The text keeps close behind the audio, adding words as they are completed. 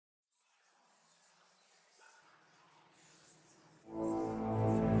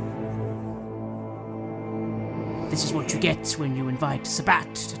This is what you get when you invite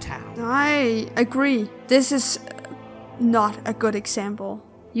Sabat to town. I agree. This is not a good example.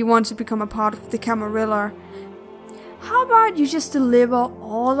 You want to become a part of the Camarilla. How about you just deliver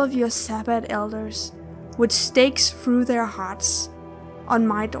all of your Sabbat elders with stakes through their hearts on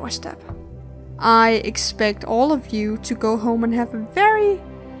my doorstep? I expect all of you to go home and have a very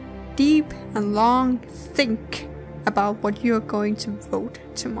deep and long think about what you're going to vote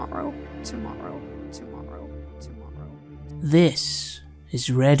tomorrow. This is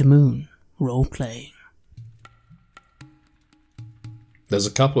Red Moon Role-Playing. There's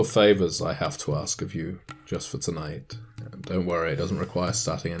a couple of favours I have to ask of you just for tonight. And don't worry, it doesn't require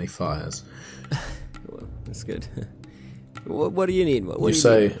starting any fires. Well, that's good. What do you need? What you do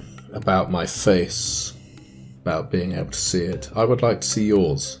say need? About my face, about being able to see it. I would like to see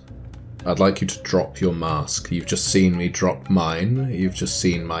yours. I'd like you to drop your mask. You've just seen me drop mine. You've just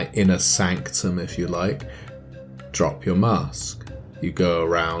seen my inner sanctum, if you like. Drop your mask. You go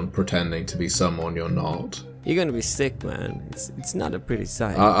around pretending to be someone you're not. You're gonna be sick, man. It's not a pretty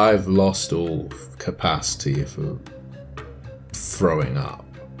sight. I've lost all capacity for throwing up.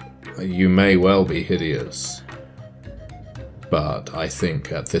 You may well be hideous, but I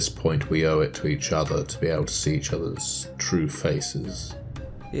think at this point we owe it to each other to be able to see each other's true faces.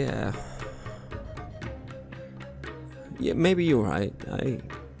 Yeah. Yeah, maybe you're right.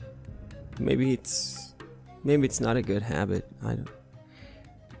 Maybe it's not a good habit. I don't.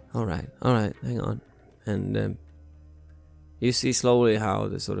 All right. Hang on. And you see slowly how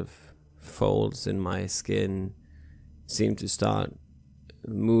the sort of folds in my skin seem to start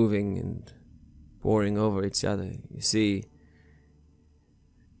moving and boring over each other. You see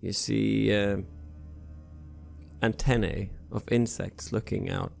antennae of insects looking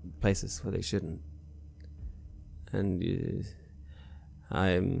out places where they shouldn't. And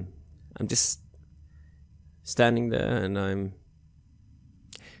I'm just standing there, and I'm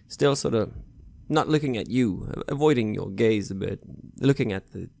still sort of not looking at you, avoiding your gaze a bit, looking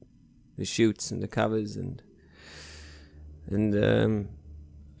at the shoots and the covers, and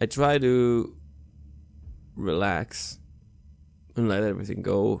I try to relax and let everything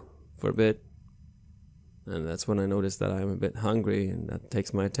go for a bit. And that's when I notice that I'm a bit hungry, and that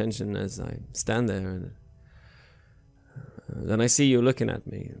takes my attention as I stand there. And then I see you looking at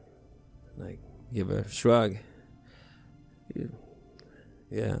me, and I give a shrug.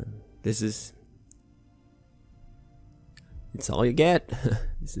 Yeah, it's all you get.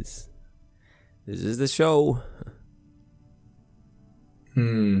 This is the show.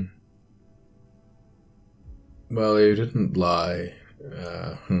 Well, you didn't lie.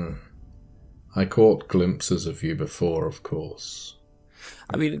 I caught glimpses of you before, of course.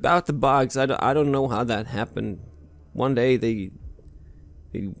 I mean, about the bugs, I don't know how that happened. One day they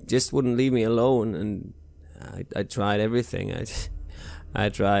just wouldn't leave me alone, and I tried everything. I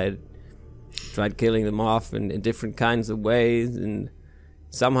tried killing them off in different kinds of ways, and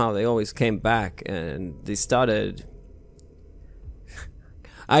somehow they always came back, and they started.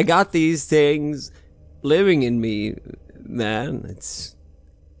 I got these things living in me, man. It's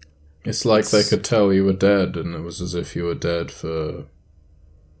like they could tell you were dead, and it was as if you were dead for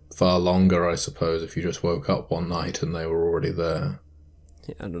far longer, I suppose, if you just woke up one night and they were already there.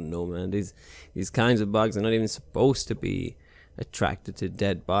 Yeah, I don't know, man. These kinds of bugs are not even supposed to be attracted to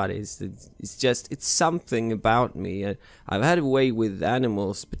dead bodies. It's something about me. I've had a way with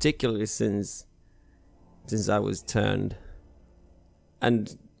animals, particularly since I was turned.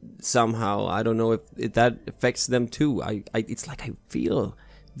 And somehow, I don't know if that affects them too. It's like I feel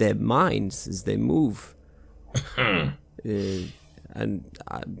their minds as they move. And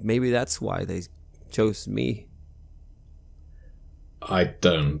maybe that's why they chose me. I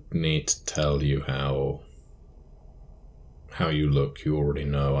don't need to tell you how you look. You already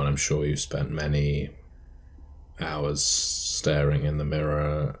know, and I'm sure you spent many hours staring in the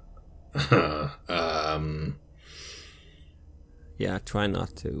mirror. Yeah, try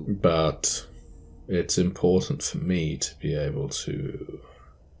not to. But it's important for me to be able to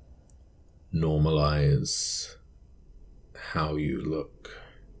normalize how you look.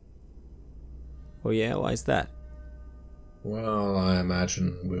 Oh yeah, why is that? Well, I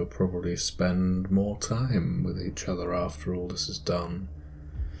imagine we'll probably spend more time with each other after all this is done.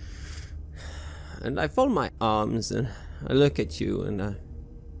 And I fold my arms and I look at you and I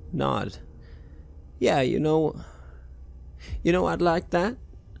nod. Yeah, you know, I'd like that.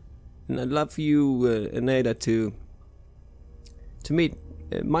 And I'd love for you, Aneda, to meet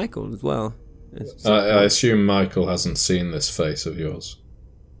Michael as well. I assume Michael hasn't seen this face of yours.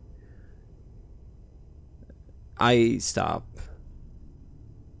 I stop.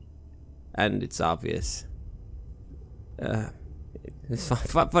 And it's obvious. It's a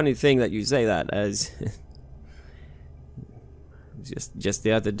funny thing that you say that, as just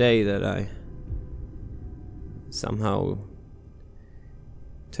the other day that I somehow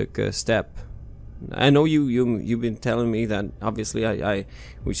took a step. I know you've been telling me that obviously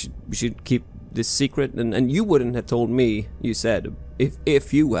we should keep this secret, and you wouldn't have told me. You said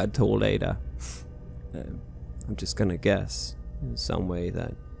if you had told Ada. I'm just gonna guess in some way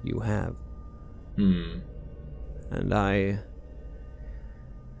that you have. And I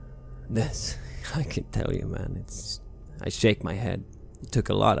can tell you, man. I shake my head. It took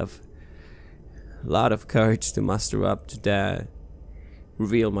a lot of courage to muster up to dare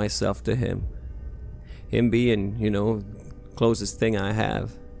reveal myself to him. Him being, closest thing I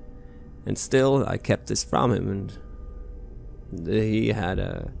have. And still, I kept this from him, and he had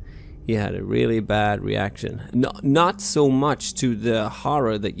a really bad reaction. Not so much to the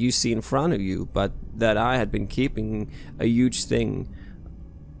horror that you see in front of you, but that I had been keeping a huge thing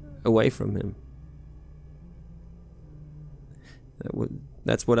away from him.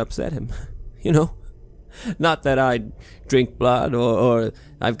 That's what upset him, Not that I drink blood or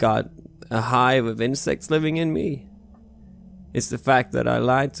I've got a hive of insects living in me. It's the fact that I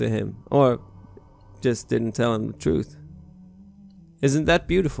lied to him, or just didn't tell him the truth. Isn't that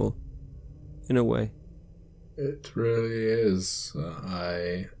beautiful? In a way. It really is.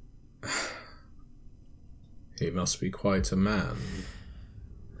 He must be quite a man.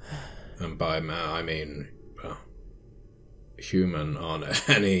 And by man, I mean human on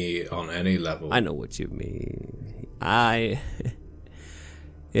any level. I know what you mean.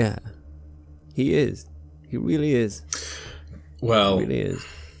 Yeah. He is. He really is. Well, he really is.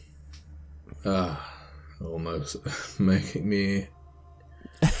 Almost making me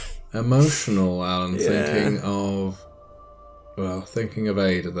emotional, Alan. Yeah. Thinking of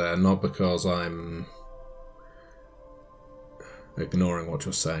Ada there, not because I'm ignoring what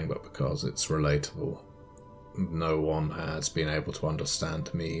you're saying, but because it's relatable. No one has been able to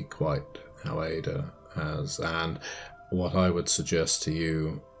understand me quite how Ada has, and what I would suggest to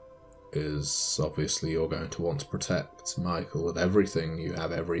you is, obviously you're going to want to protect Michael with everything. You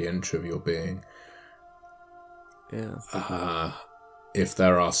have every inch of your being. Yeah. If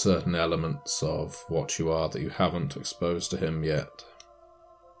there are certain elements of what you are that you haven't exposed to him yet,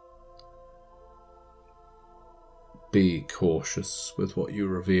 be cautious with what you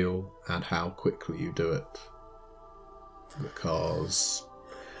reveal and how quickly you do it. Because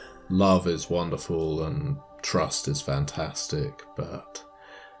love is wonderful and trust is fantastic, but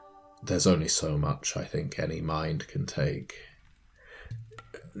there's only so much I think any mind can take.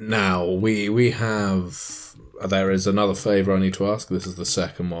 Now, there is another favour I need to ask. This is the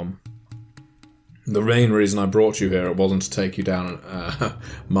second one. The main reason I brought you here, it wasn't to take you down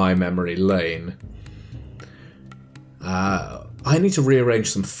my memory lane. I need to rearrange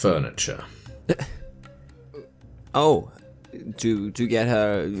some furniture. To get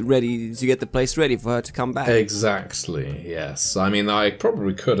her ready, to get the place ready for her to come back. Exactly, yes. I mean, I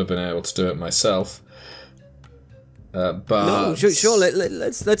probably could have been able to do it myself. But no, sure.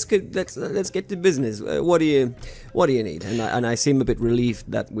 Let's get to business. What do you need? And I seem a bit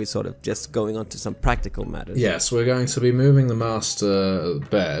relieved that we're sort of just going on to some practical matters. Yes, we're going to be moving the master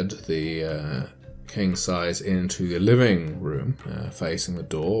bed, the king size, into the living room, facing the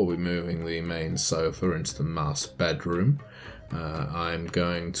door. We're moving the main sofa into the master bedroom. I'm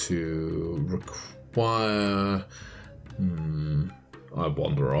going to require. I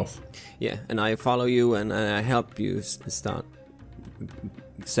wander off. Yeah, and I follow you and I help you start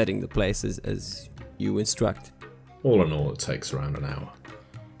setting the place as you instruct. All in all, it takes around an hour.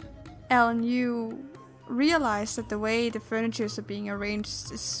 Alan, you realize that the way the furniture are being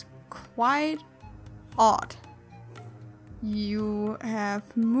arranged is quite odd. You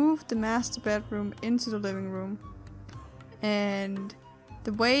have moved the master bedroom into the living room, and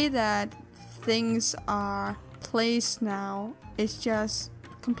the way that things are placed now is just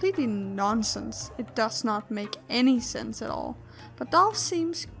completely nonsense. It does not make any sense at all. But Dolph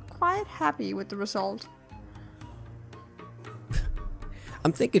seems quite happy with the result.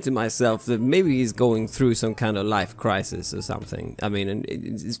 I'm thinking to myself that maybe he's going through some kind of life crisis or something. I mean, and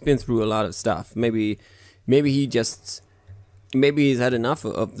it's been through a lot of stuff. Maybe he's had enough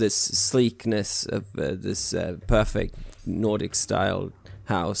of this sleekness of this perfect Nordic style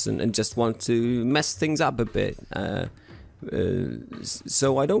house and just want to mess things up a bit.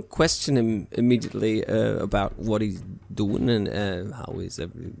 So I don't question him immediately about what he's doing and how he's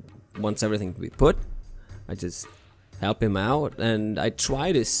wants everything to be put. I just help him out, and I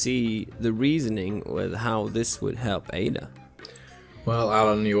try to see the reasoning with how this would help Ada. Well,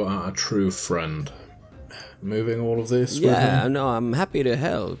 Alan, you are a true friend. moving all of this with Yeah, me? no, I'm happy to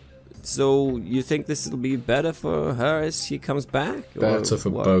help. So, you think this will be better for her as she comes back? or Better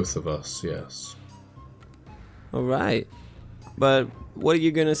for what? both of us, yes. Alright. But, what are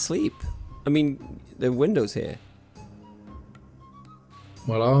you gonna sleep? I mean, the window's here.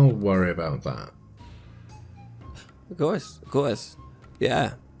 Well, I'll worry about that. Of course.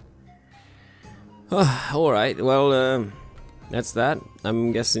 Yeah. Alright, well, that's that.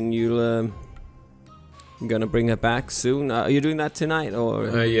 I'm guessing you'll, gonna bring her back soon. Are you doing that tonight,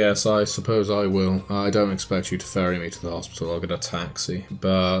 or...? Yes, I suppose I will. I don't expect you to ferry me to the hospital. I'll get a taxi.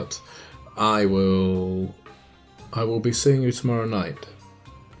 But I will be seeing you tomorrow night.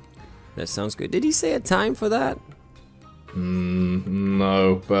 That sounds good. Did he say a time for that?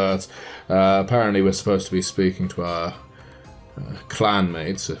 No, but apparently we're supposed to be speaking to our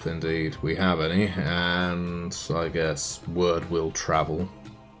clanmates, if indeed we have any, and I guess word will travel.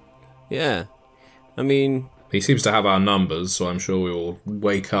 Yeah. I mean... He seems to have our numbers, so I'm sure we will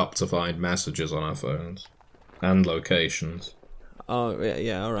wake up to find messages on our phones. And locations. Oh,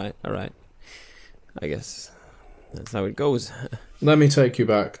 yeah, alright. I guess that's how it goes. Let me take you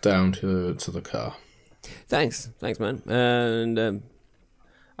back down to the car. Thanks, man. And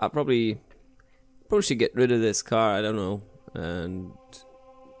I'll probably should get rid of this car, I don't know, and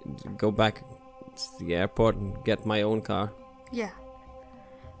go back to the airport and get my own car. Yeah.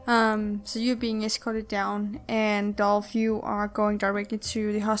 So you're being escorted down, and Dolph, you are going directly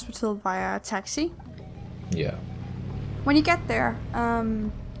to the hospital via taxi. Yeah. When you get there,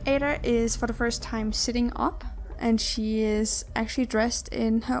 Ada is for the first time sitting up, and she is actually dressed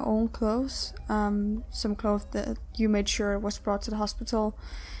in her own clothes. Some clothes that you made sure was brought to the hospital,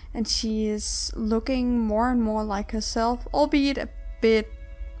 and she is looking more and more like herself, albeit a bit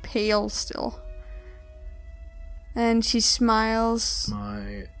pale still. And she smiles.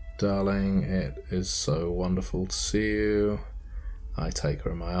 My darling, it is so wonderful to see you. I take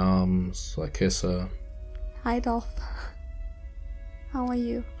her in my arms, I kiss her. Hi, Dolph. How are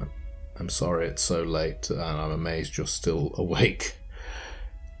you? I'm sorry it's so late, and I'm amazed you're still awake.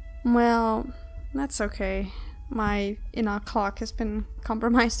 Well, that's okay. My inner clock has been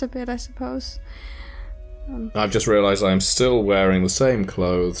compromised a bit, I suppose. I've just realised I'm still wearing the same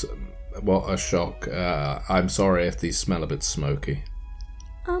clothes. What a shock. I'm sorry if these smell a bit smoky.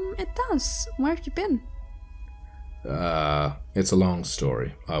 It does. Where have you been? It's a long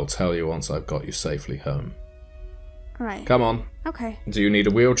story. I'll tell you once I've got you safely home. Right. Come on. Okay. Do you need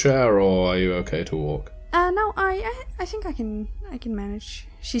a wheelchair, or are you okay to walk? No, I think I can manage.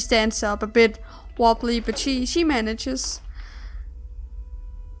 She stands up, a bit wobbly, but she manages.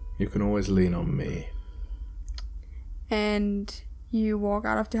 You can always lean on me. And you walk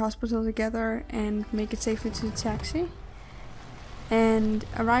out of the hospital together and make it safely to the taxi. And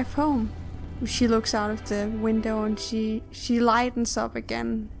arrive home. She looks out of the window and she lightens up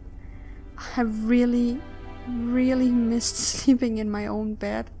again. I really missed sleeping in my own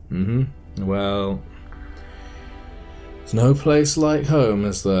bed. Well, there's no place like home,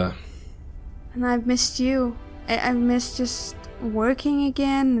 is there? And I've missed you. I've missed just working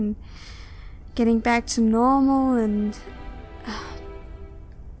again and getting back to normal, and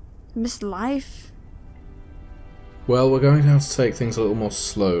missed life. Well, we're going to have to take things a little more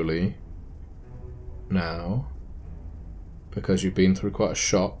slowly now, because you've been through quite a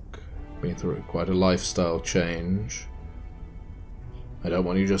shock, been through quite a lifestyle change. I don't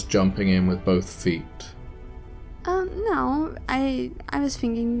want you just jumping in with both feet. No, I was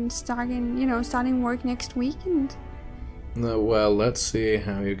thinking starting work next week, and... No, well, let's see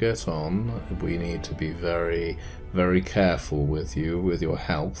how you get on. We need to be very, very careful with you, with your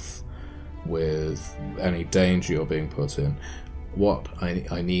health, with any danger you're being put in. What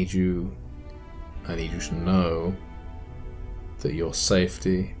I need you to know that your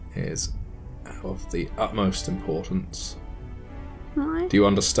safety is of the utmost importance. Right. Do you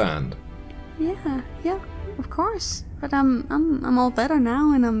understand? Yeah, of course. But I'm all better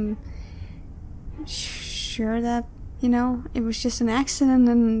now, and I'm sure that, it was just an accident,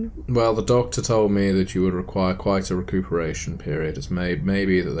 and... Well, the doctor told me that you would require quite a recuperation period. It's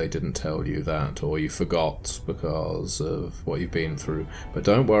maybe that they didn't tell you that, or you forgot because of what you've been through. But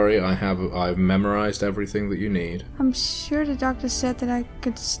don't worry, I've memorized everything that you need. I'm sure the doctor said that I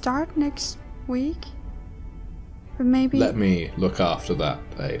could start next week. But maybe... Let me look after that,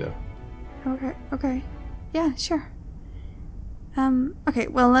 Ada. Okay. Yeah, sure. Okay,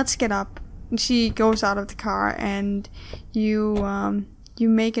 well, let's get up. And she goes out of the car, and you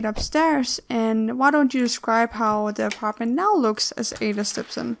make it upstairs. And why don't you describe how the apartment now looks as Ada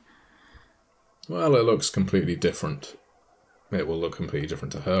steps in? Well, it looks completely different. It will look completely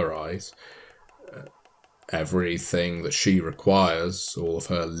different to her eyes. everything that she requires, all of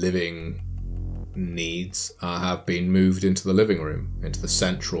her living needs, have been moved into the living room, into the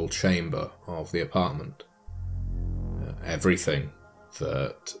central chamber of the apartment. Everything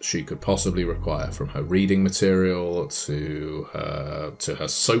that she could possibly require, from her reading material to her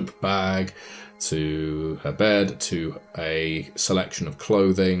soap bag, to her bed, to a selection of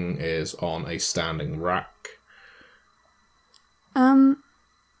clothing, is on a standing rack.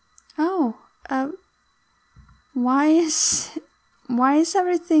 Why is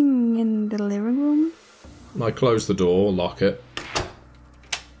everything in the living room? I close the door, lock it.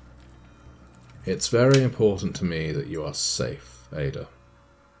 It's very important to me that you are safe, Ada.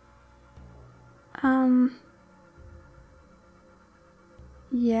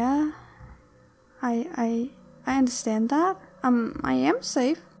 Yeah. I understand that. I am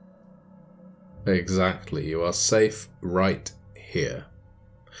safe. Exactly. You are safe right here.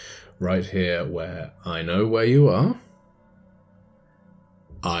 Right here where I know where you are.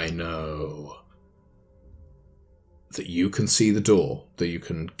 I know that you can see the door, that you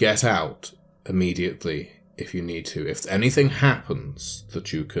can get out immediately if you need to. If anything happens,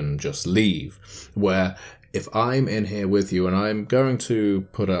 that you can just leave. Where if I'm in here with you, and I'm going to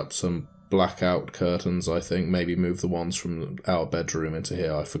put up some blackout curtains, I think, maybe move the ones from our bedroom into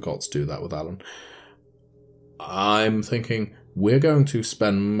here. I forgot to do that with Alan. I'm thinking we're going to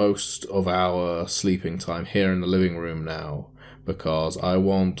spend most of our sleeping time here in the living room now, because I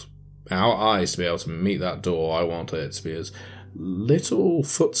want our eyes to be able to meet that door. I want it to be as little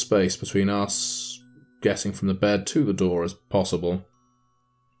foot space between us getting from the bed to the door as possible.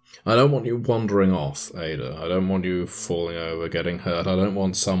 I don't want you wandering off, Ada. I don't want you falling over, getting hurt. I don't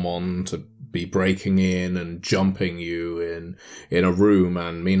want someone to be breaking in and jumping you in a room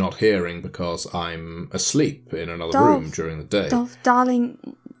and me not hearing because I'm asleep in another room during the day. Dolph,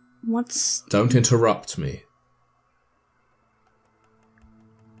 darling, what's... Don't interrupt me.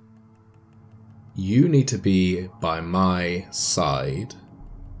 You need to be by my side.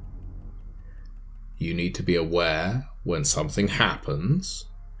 You need to be aware when something happens,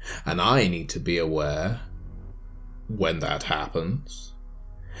 and I need to be aware when that happens.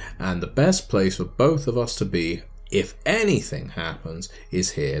 And the best place for both of us to be, if anything happens,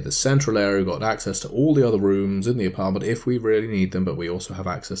 is here. The central area. We've got access to all the other rooms in the apartment if we really need them, but we also have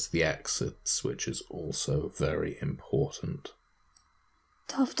access to the exits, which is also very important.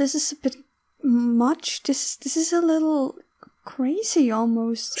 Dolph, this is a bit much. This is a little crazy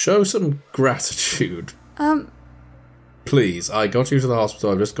almost. Show some gratitude. Please, I got you to the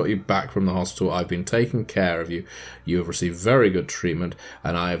hospital. I've just got you back from the hospital. I've been taking care of you. You have received very good treatment,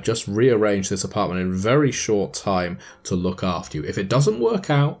 and I have just rearranged this apartment in a very short time to look after you. If it doesn't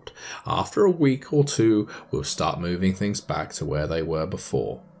work out, after a week or two, we'll start moving things back to where they were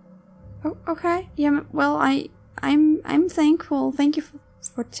before. Oh, okay. Yeah. Well, I'm thankful. Thank you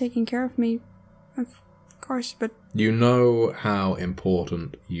for taking care of me. Of course, but you know how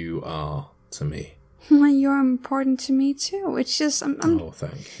important you are to me. You're important to me too. It's just oh,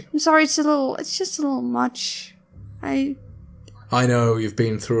 thank you. I'm sorry. It's just a little much. I know you've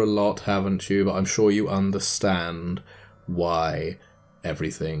been through a lot, haven't you? But I'm sure you understand why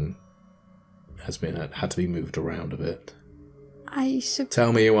everything had to be moved around a bit.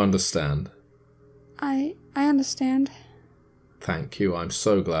 Tell me you understand. I understand. Thank you. I'm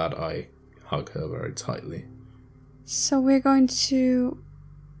so glad. I hug her very tightly. So we're going to...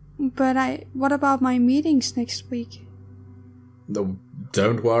 But what about my meetings next week? No,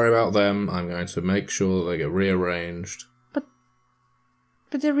 don't worry about them. I'm going to make sure that they get rearranged. But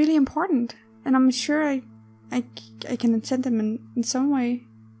they're really important. And I'm sure I can attend them in some way.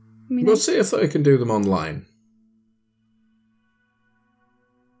 I mean, we'll see if they can do them online.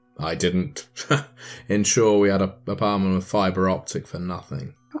 I didn't ensure we had an apartment with fibre optic for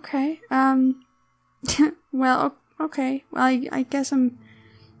nothing. Okay. Well, okay. Well, I guess I'm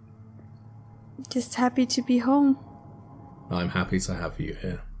just happy to be home. I'm happy to have you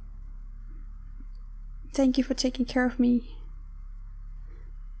here. Thank you for taking care of me.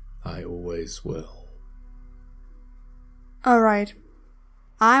 I always will. Alright.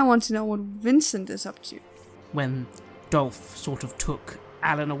 I want to know what Vincent is up to. When Dolph sort of took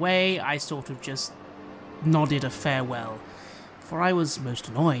Alan away, I sort of just nodded a farewell, for I was most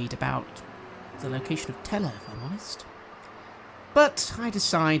annoyed about the location of Teller, if I'm honest. But I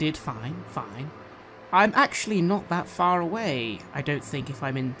decided, fine. I'm actually not that far away, I don't think, if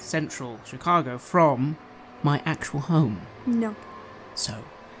I'm in central Chicago, from my actual home. No. So,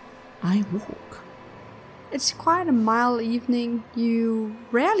 I walk. It's quite a mild evening. You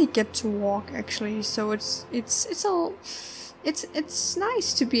rarely get to walk, actually, so it's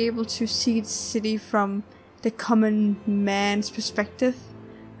nice to be able to see the city from the common man's perspective.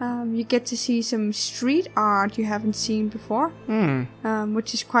 You get to see some street art you haven't seen before,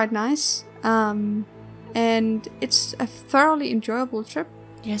 which is quite nice. And it's a thoroughly enjoyable trip.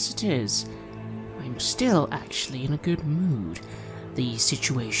 Yes, it is. I'm still actually in a good mood. The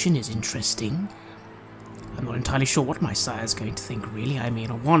situation is interesting. I'm not entirely sure what my sire's going to think, really. I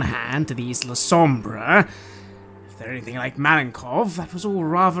mean, on one hand, to the Isla Sombra, if they're anything like Malenkov, that was all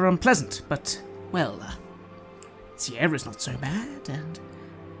rather unpleasant. But, well, Sierra's not so bad, and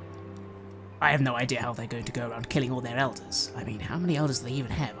I have no idea how they're going to go around killing all their elders. I mean, how many elders do they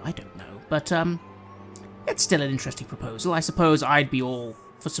even have? I don't know. But, it's still an interesting proposal. I suppose I'd be all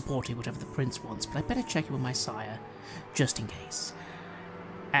for supporting whatever the prince wants, but I better check it with my sire, just in case.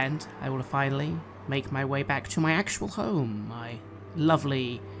 And I will finally make my way back to my actual home, my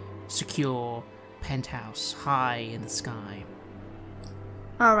lovely, secure penthouse high in the sky.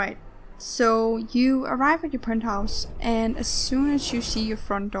 Alright, so you arrive at your penthouse, and as soon as you see your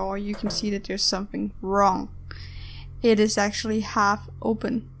front door, you can see that there's something wrong. It is actually half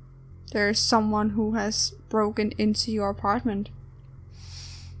open. There is someone who has broken into your apartment.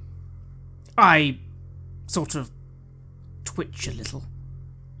 I sort of twitch a little.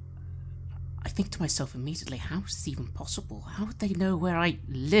 I think to myself immediately, how is this even possible? How would they know where I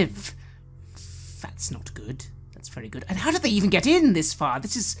live? That's not good. That's very good. And how did they even get in this far?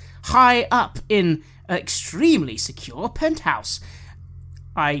 This is high up in an extremely secure penthouse.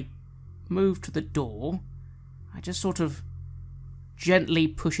 I move to the door. I just sort of gently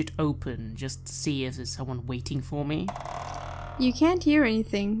push it open just to see if there's someone waiting for me. You can't hear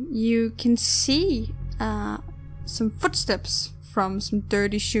anything. You can see some footsteps from some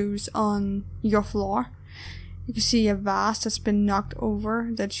dirty shoes on your floor. You can see a vase that's been knocked over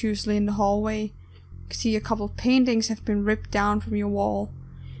that's usually in the hallway. You can see a couple of paintings have been ripped down from your wall.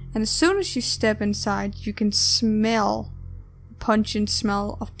 And as soon as you step inside, you can smell the pungent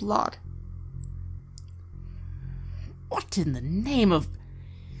smell of blood. What in the name of...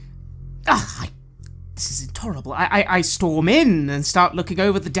 This is intolerable. I storm in and start looking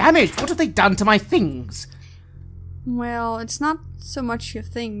over the damage. What have they done to my things? Well, it's not so much your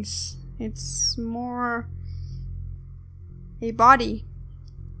things. It's more a body.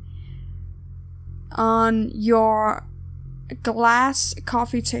 On your glass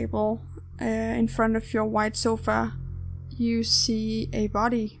coffee table in front of your white sofa, you see a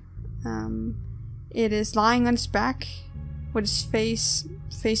body. It is lying on its back with its face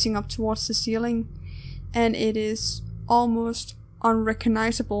facing up towards the ceiling, and it is almost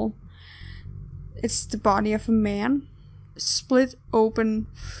unrecognizable. It's the body of a man, split open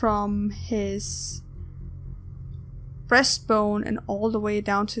from his breastbone and all the way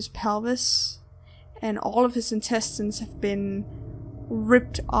down to his pelvis, and all of his intestines have been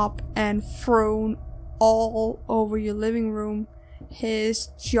ripped up and thrown all over your living room. His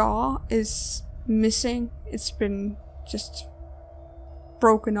jaw is missing. It's been just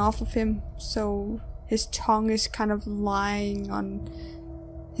broken off of him, so his tongue is kind of lying on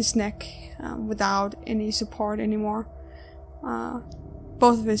his neck without any support anymore.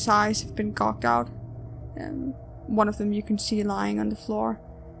 Both of his eyes have been gouged out. One of them you can see lying on the floor.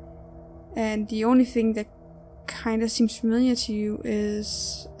 And the only thing that kind of seems familiar to you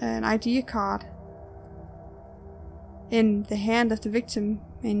is an ID card in the hand of the victim,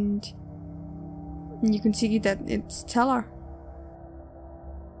 and you can see that it's Teller.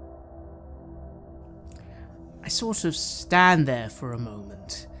 I sort of stand there for a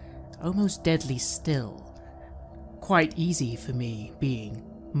moment, almost deadly still. Quite easy for me, being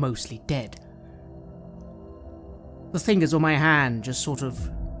mostly dead. The fingers on my hand just sort of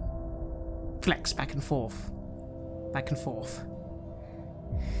flex back and forth. Back and forth.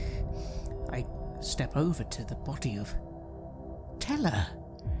 I step over to the body of Teller.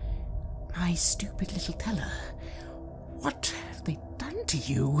 My stupid little Teller. What have they done to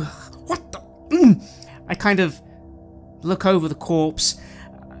you? What the... I kind of look over the corpse.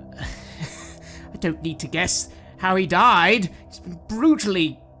 I don't need to guess how he died. He's been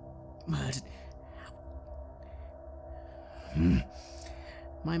brutally murdered.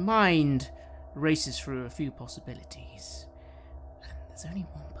 My mind races through a few possibilities. And there's only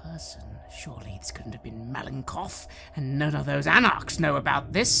one person. Surely this couldn't have been Malenkov, and none of those anarchs know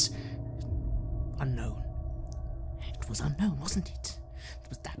about this. Unknown. It was unknown, wasn't it? It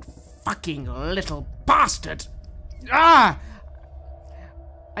was that fucking little bastard. I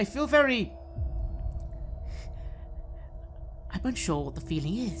feel very... I'm unsure what the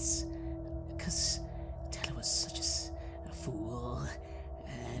feeling is. Because Teller was such a fool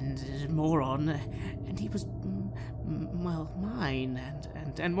and a moron, and he was, well, mine,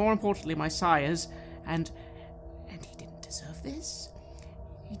 and more importantly, my sire's, and deserve this.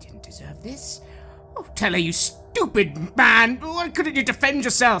 You didn't deserve this. Oh, Teller, you stupid man! Why couldn't you defend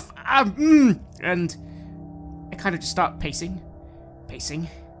yourself? And I kind of just start pacing.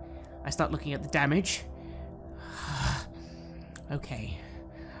 I start looking at the damage. Okay,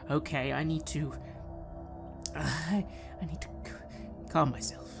 I need to... I need to calm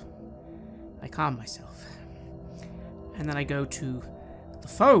myself. I calm myself. And then I go to the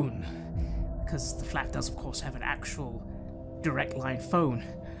phone, because the flat does, of course, have an actual direct line phone.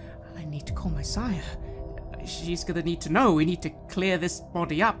 I need to call my sire. She's gonna need to know. We need to clear this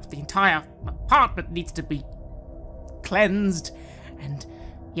body up. The entire apartment needs to be cleansed. And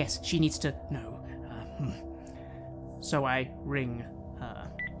yes, she needs to know. So I ring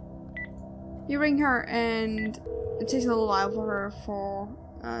her. You ring her, and it takes a little while for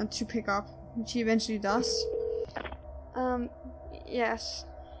her to pick up. She eventually does. Yes.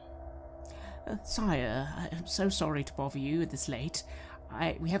 Sire, I'm so sorry to bother you this late.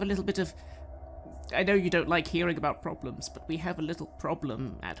 We have a little bit of... I know you don't like hearing about problems, but we have a little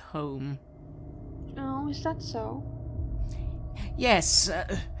problem at home. Oh, is that so? Yes,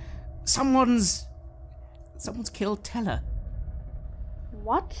 someone's killed Teller.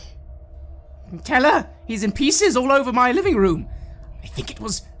 What? Teller? He's in pieces all over my living room. I think it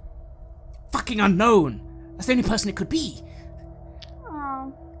was fucking unknown. That's the only person it could be.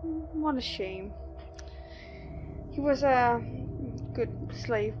 Oh, what a shame. He was a good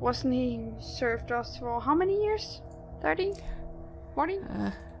slave, wasn't he? He served us for how many years? 30? 40?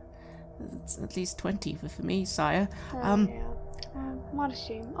 It's at least 20 for me, sire. Yeah. What a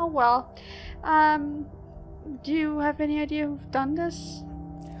shame. Oh well. Do you have any idea who's done this?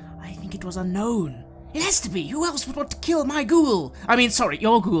 I think it was unknown. It has to be. Who else would want to kill my ghoul? I mean, sorry,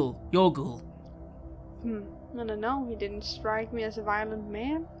 your ghoul. Your ghoul. I don't know. He didn't strike me as a violent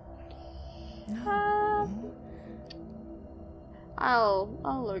man. No.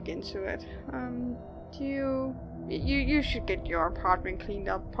 I'll look into it. You should get your apartment cleaned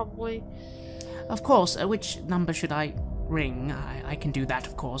up, probably. Of course. Which number should I ring? I can do that,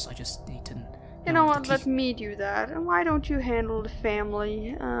 of course. I just need to... You know what? Let me do that. And why don't you handle the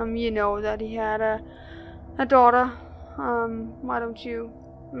family? You know that he had a daughter. Why don't you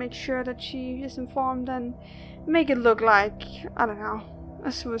make sure that she is informed and make it look like, I don't know,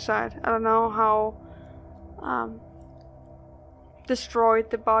 a suicide. I don't know how destroyed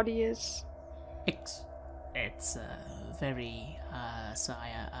the body is. It's very,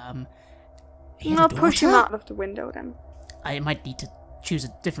 sire, I'll push him out of the window then. I might need to choose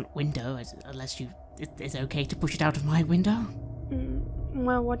a different window, unless it's okay to push it out of my window.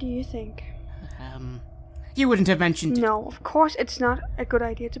 Well, what do you think? You wouldn't have mentioned... No, of course it's not a good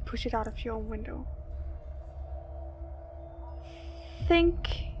idea to push it out of your own window. Think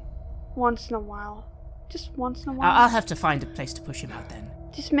once in a while. Just once in a while. I'll have to find a place to push him out then.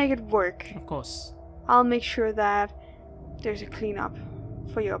 Just make it work. Of course. I'll make sure that there's a cleanup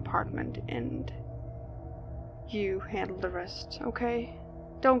for your apartment and you handle the rest, okay?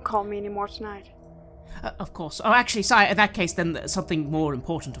 Don't call me anymore tonight. Of course. Oh, actually, sire, in that case, then something more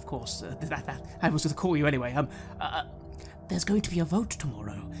important, of course. I was going to call you anyway. There's going to be a vote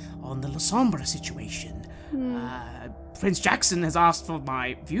tomorrow on the La Sombra situation. Prince Jackson has asked for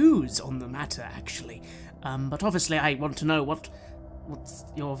my views on the matter, actually. But obviously I want to know what's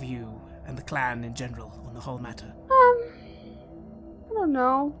your view and the clan in general on the whole matter. I don't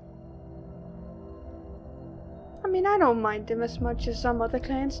know. I mean, I don't mind them as much as some other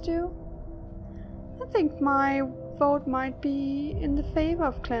clans do. I think my vote might be in the favor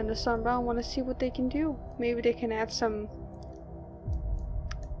of Clan La Sombra. I want to see what they can do. Maybe they can add some,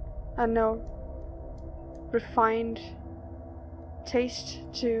 I don't know, refined taste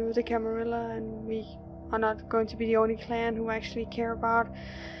to the Camarilla, and we are not going to be the only clan who actually care about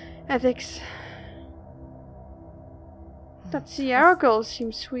ethics. That Sierra girl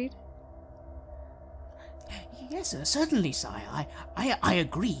seems sweet. Yes, certainly, sire. I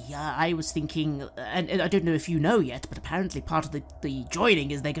agree. I was thinking, and I don't know if you know yet, but apparently part of the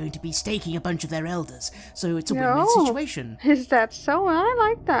joining is they're going to be staking a bunch of their elders. So it's a win-win situation. Is that so? I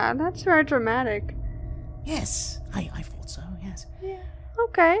like that. That's very dramatic. Yes, I thought so, yes. Yeah.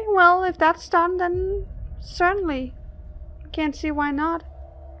 Okay, well, if that's done, then certainly. Can't see why not.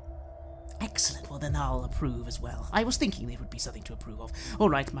 Excellent. Well, then I'll approve as well. I was thinking there would be something to approve of. All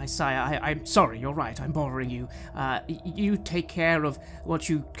right, my sire, I'm sorry, you're right, I'm bothering you. You take care of what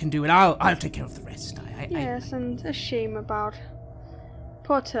you can do, and I'll take care of the rest. Yes, and a shame about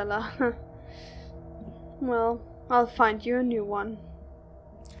poor Teller. Well, I'll find you a new one.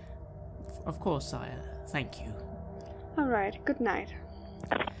 Of course, sire. Thank you. Alright, good night.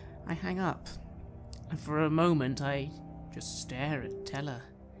 I hang up, and for a moment I just stare at Teller.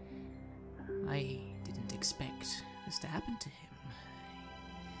 I didn't expect this to happen to him.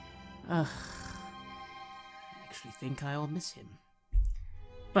 I actually think I'll miss him.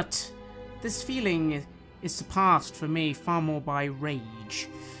 But this feeling is surpassed for me far more by rage.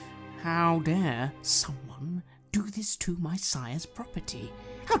 How dare someone do this to my sire's property?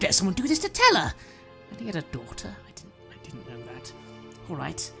 How dare someone do this to Teller? And he had a daughter? I didn't know that.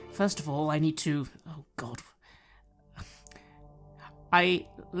 Alright, first of all, I need to... Oh, God. I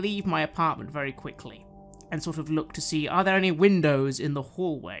leave my apartment very quickly and sort of look to see, are there any windows in the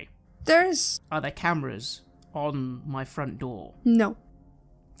hallway? There's... Are there cameras on my front door? No.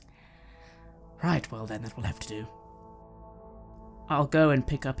 Right, well then, that will have to do. I'll go and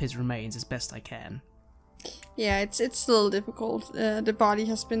pick up his remains as best I can. Yeah, it's a little difficult. The body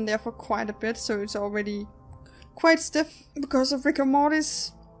has been there for quite a bit, so it's already quite stiff because of rigor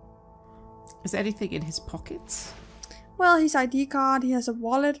mortis. Is there anything in his pockets? Well, his ID card, he has a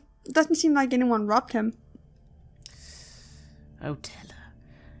wallet. It doesn't seem like anyone robbed him. Oh, Teller.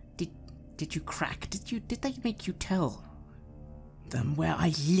 Did you crack? Did they make you tell them where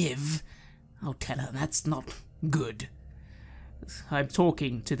I live? Oh, Teller, that's not good. I'm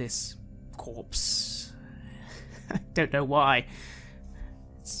talking to this corpse. I don't know why.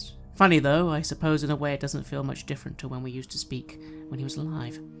 It's funny though, I suppose in a way it doesn't feel much different to when we used to speak when he was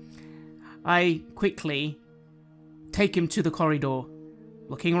alive. I quickly take him to the corridor,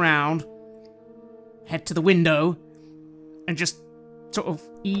 looking around, head to the window, and just sort of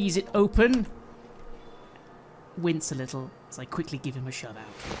ease it open, wince a little as I quickly give him a shove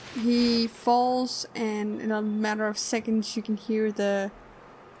out. He falls, and in a matter of seconds you can hear the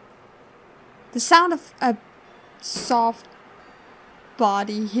sound of a soft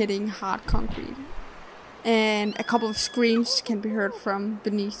body hitting hard concrete. And a couple of screams can be heard from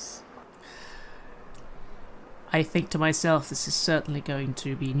beneath. I think to myself, this is certainly going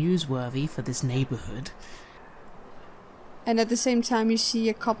to be newsworthy for this neighborhood. And at the same time you see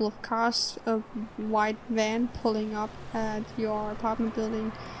a couple of cars, a white van pulling up at your apartment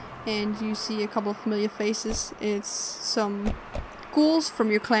building. And you see a couple of familiar faces. It's some ghouls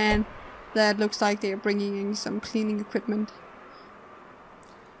from your clan that looks like they are bringing in some cleaning equipment.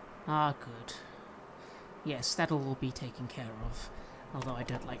 Ah, good. Yes, that'll all be taken care of. Although I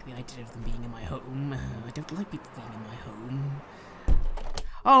don't like the idea of them being in my home. I don't like people being in my home.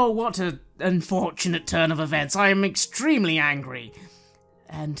 Oh, what an unfortunate turn of events. I am extremely angry.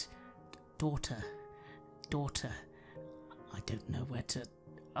 And daughter, I don't know where to...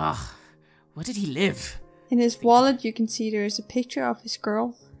 where did he live? In his wallet you can see there's a picture of his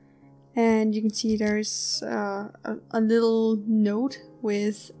girl. And you can see there's a little note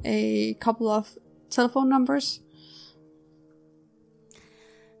with a couple of telephone numbers.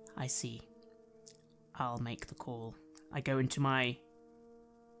 I see. I'll make the call. I go into my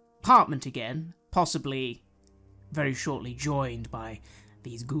apartment again, possibly very shortly joined by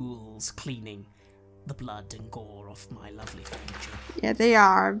these ghouls cleaning the blood and gore off my lovely furniture. Yeah, they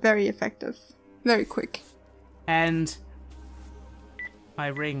are very effective. Very quick. And I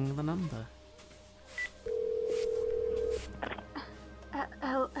ring the number.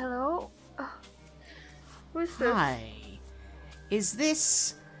 Hello? Who's this? Hi. Is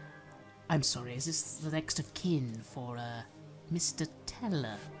this... I'm sorry, is this the next of kin for, Mr.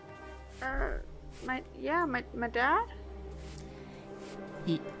 Teller? My dad?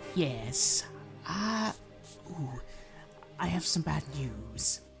 Yes. I have some bad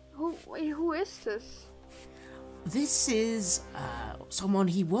news. Who is this? This is, someone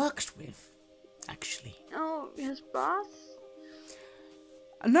he works with, actually. Oh, his boss?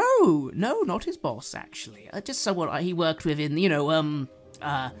 No, not his boss, actually. Just someone he worked with in,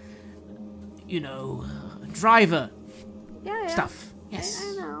 driver Yeah. stuff. Yes.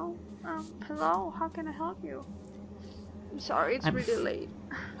 I know. Hello, how can I help you? I'm sorry, it's really late.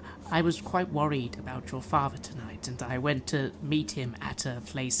 I was quite worried about your father tonight, and I went to meet him at a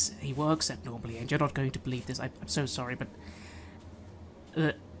place he works at normally, and you're not going to believe this. I'm so sorry, but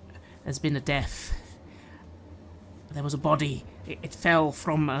there's been a death. There was a body. It fell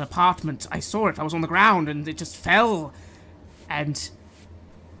from an apartment. I saw it. I was on the ground, and it just fell. And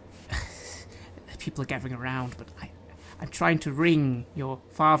people are gathering around, but I'm trying to ring your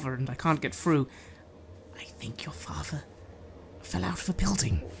father, and I can't get through. I think your father fell out of a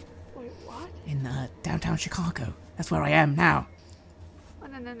building. Wait, what? In downtown Chicago. That's where I am now. Oh,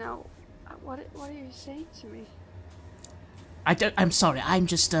 no. What are you saying to me? I'm sorry. I'm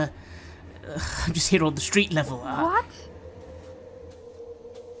just here on the street level. What?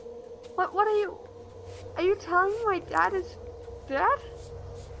 What are you... Are you telling me my dad is dead?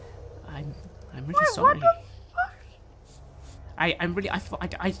 I'm really sorry. What the fuck? I'm really,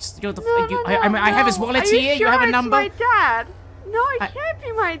 you're the, No, you, no, no, I have his no. wallet Are you here. Sure You have a it's number. my dad. No, it can't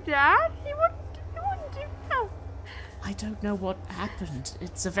be my dad. He wouldn't do that. I don't know what happened.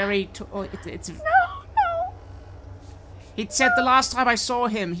 It's a very, it's. No. He said the last time I saw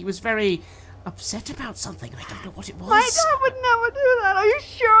him, he was very upset about something. I don't know what it was. My dad would never do that. Are you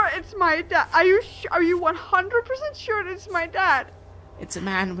sure it's my dad? Are you 100% sure it's my dad? It's a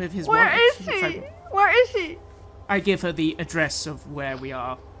man with his Where wallet. is he? Where is he? I give her the address of where we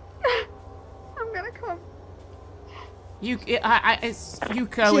are. I'm gonna come. You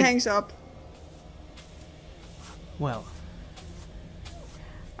go. She hangs up. Well,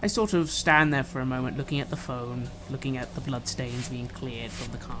 I sort of stand there for a moment, looking at the phone, looking at the bloodstains being cleared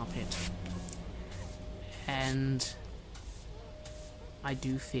from the carpet, and I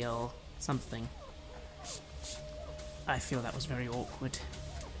do feel something. I feel that was very awkward,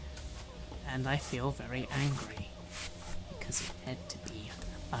 and I feel very angry, because it had to be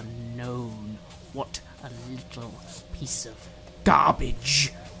unknown. What a little piece of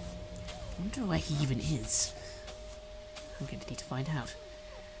garbage. I wonder where he even is. I'm going to need to find out.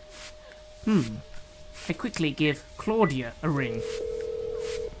 I quickly give Claudia a ring.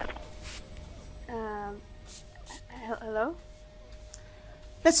 Hello?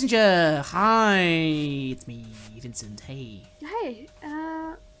 Messenger! Hi! It's me, Vincent. Hey. Hey,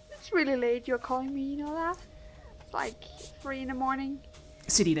 it's really late. You're calling me, you know that? It's like 3 in the morning.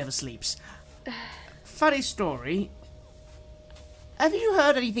 City never sleeps. Funny story. Have you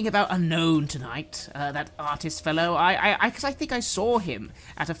heard anything about Unknown tonight? That artist fellow? Because I think I saw him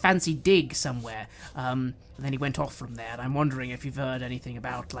at a fancy dig somewhere. And then he went off from there. And I'm wondering if you've heard anything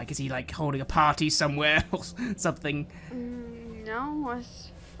about, like, is he, like, holding a party somewhere or something? No,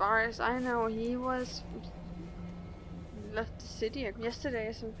 as far as I know, he left the city yesterday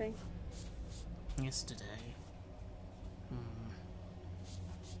or something. Yesterday.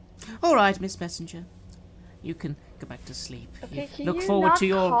 Alright, Miss Messenger. You can go back to sleep. Okay, can look you forward not to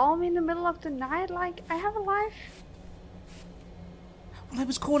your... call me in the middle of the night? Like, I have a life. Well, I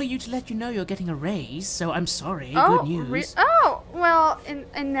was calling you to let you know you're getting a raise, so I'm sorry. Oh, Good news. Well,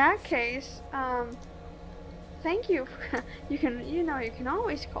 in that case, thank you. You can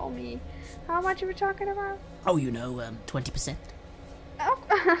always call me. How much are we talking about? Oh, 20%.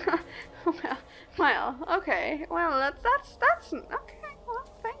 Oh, well, okay. Well, that's okay. Well,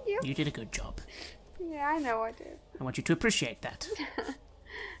 thank you. You did a good job. Yeah, I know I did. I want you to appreciate that.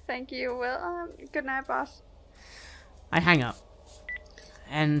 Thank you. Well, good night, boss. I hang up.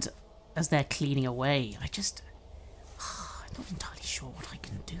 And as they're cleaning away, I'm not entirely sure what I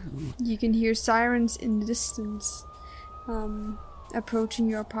can do. You can hear sirens in the distance, approaching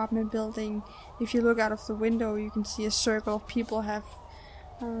your apartment building. If you look out of the window, you can see a circle of people have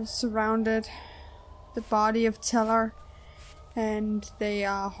surrounded the body of Teller, and they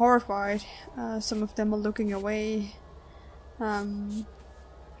are horrified. Some of them are looking away.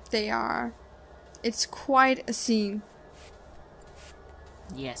 It's quite a scene.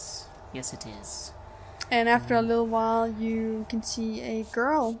 Yes it is. And after a little while, you can see a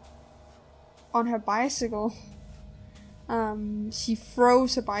girl on her bicycle. She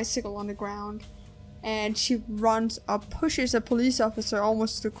throws a bicycle on the ground, and she runs up, pushes a police officer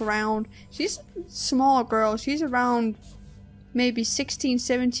almost to the ground. She's a small girl. She's around maybe 16,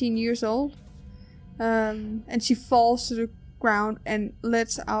 17 years old. And she falls to the ground and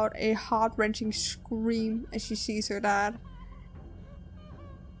lets out a heart-wrenching scream as she sees her dad.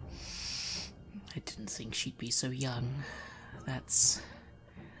 I didn't think she'd be so young. That's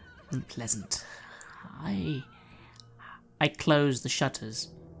unpleasant. I close the shutters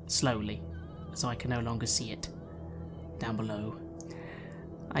slowly, so I can no longer see it down below.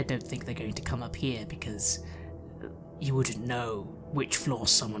 I don't think they're going to come up here because you wouldn't know which floor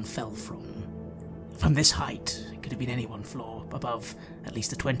someone fell from. From this height, it could have been any one floor above at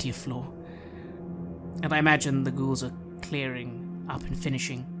least the 20th floor. And I imagine the ghouls are clearing up and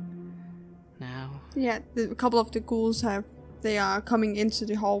finishing now. Yeah, a couple of the ghouls they are coming into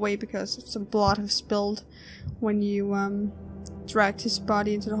the hallway because some blood has spilled when you dragged his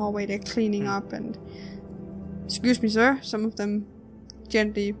body into the hallway. They're cleaning up and, excuse me sir, some of them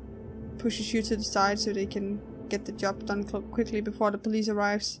gently pushes you to the side so they can get the job done quickly before the police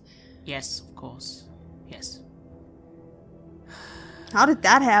arrives. Yes, of course. Yes. How did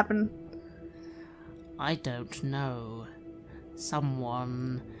that happen? I don't know.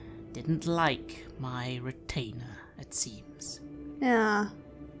 Someone didn't like my retainer, it seems.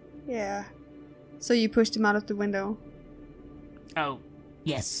 Yeah. So you pushed him out of the window? Oh,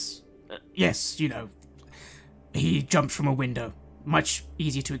 yes. Yes, he jumped from a window. Much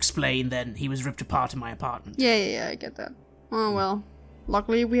easier to explain than he was ripped apart in my apartment. Yeah, I get that. Oh well.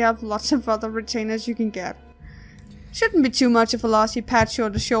 Luckily we have lots of other retainers you can get. Shouldn't be too much of a loss. He pats you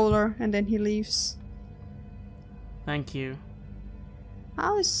on the shoulder and then he leaves. Thank you.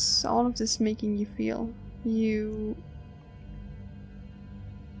 How is all of this making you feel? In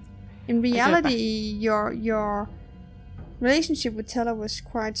reality, your relationship with Teller was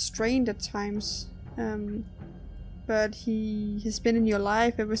quite strained at times. But he has been in your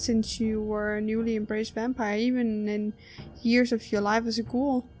life ever since you were a newly embraced vampire, even in years of your life as a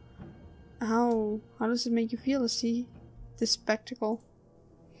ghoul. How does it make you feel to see this spectacle?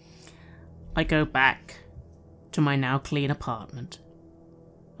 I go back to my now clean apartment.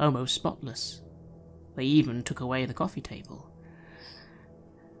 Almost spotless. They even took away the coffee table.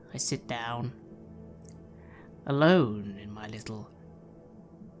 I sit down, alone in my little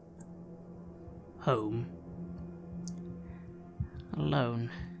home. Alone.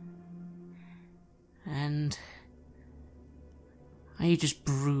 And I just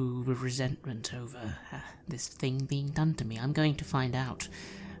brew with resentment over this thing being done to me. I'm going to find out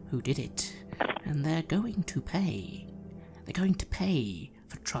who did it, and they're going to pay. They're going to pay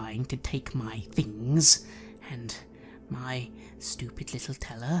for trying to take my things, and my stupid little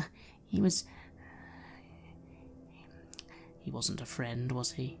Teller, he wasn't a friend,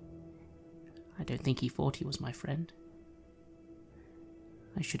 was he? I don't think he thought he was my friend.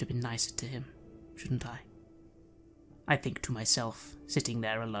 I should have been nicer to him, shouldn't I? I think to myself, sitting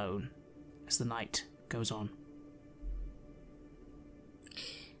there alone, as the night goes on.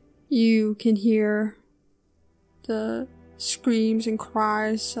 You can hear the screams and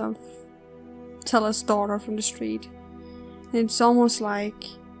cries of Teller's daughter from the street. And it's almost like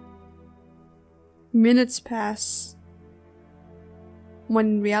minutes pass, when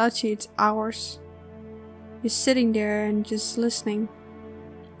in reality it's hours. You're sitting there and just listening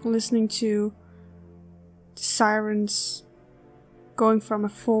to the sirens going from a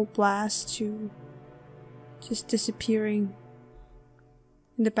full blast to just disappearing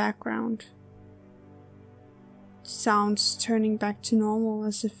in the background. Sounds turning back to normal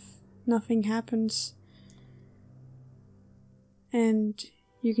as if nothing happens. And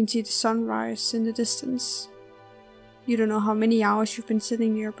you can see the sunrise in the distance. You don't know how many hours you've been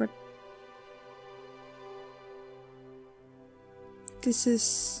sitting here, but this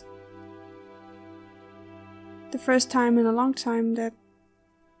is the first time in a long time that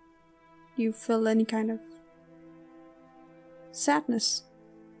you feel any kind of sadness.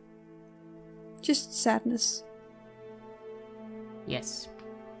 Just sadness. Yes.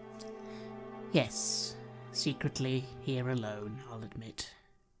 Yes. Secretly here alone, I'll admit.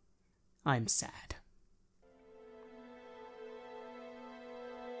 I'm sad.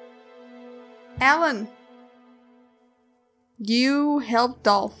 Alan! You helped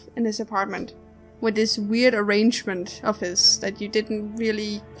Dolph in his apartment with this weird arrangement of his that you didn't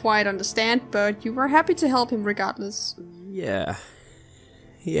really quite understand, but you were happy to help him regardless. Yeah.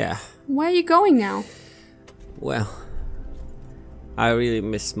 Where are you going now? Well, I really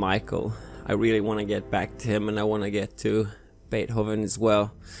miss Michael. I really want to get back to him, and I want to get to Beethoven as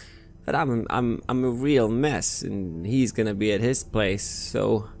well. But I'm a real mess, and he's gonna be at his place,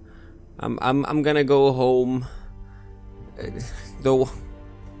 so I'm gonna go home. Though,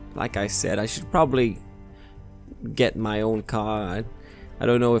 like I said, I should probably get my own car. I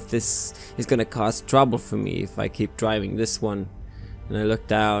don't know if this is gonna cause trouble for me if I keep driving this one. And I look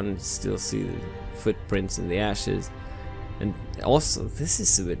down and still see the footprints in the ashes. And also, this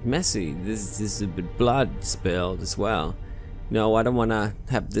is a bit messy. This is a bit blood spilled as well. No, I don't want to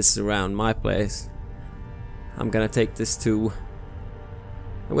have this around my place. I'm gonna take this to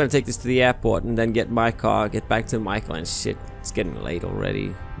the airport and then get my car, get back to Michael, and shit, it's getting late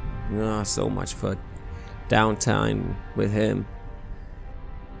already. Oh, so much for downtime with him.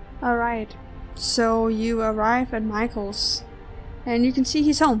 Alright, so you arrive at Michael's, and you can see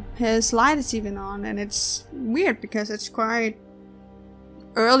he's home. His light is even on, and it's weird because it's quite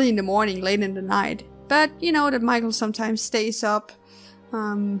early in the morning, late in the night. But you know that Michael sometimes stays up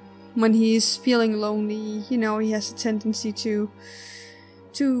when he's feeling lonely. You know, he has a tendency to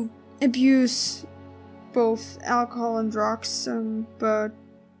abuse both alcohol and drugs, but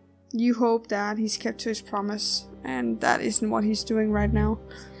you hope that he's kept to his promise, and that isn't what he's doing right now.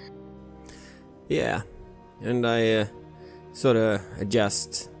 Yeah, and I sort of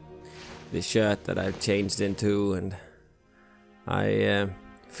adjust the shirt that I've changed into, and I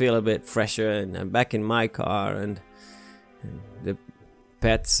feel a bit fresher, and I'm back in my car, and the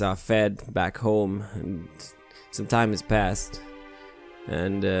pets are fed back home, and some time has passed,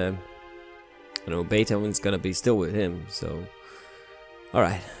 and I know Beethoven's gonna be still with him, so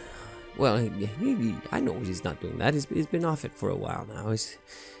alright, Well, I know he's not doing that. He's been off it for a while now.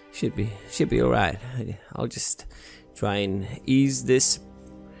 Should be all right. I'll just try and ease this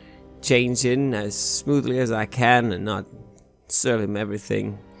change in as smoothly as I can and not serve him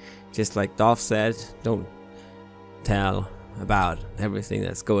everything. Just like Dolph said, don't tell about everything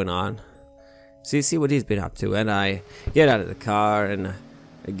that's going on. See what he's been up to. And I get out of the car and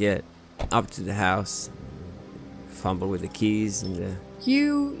I get up to the house, fumble with the keys, and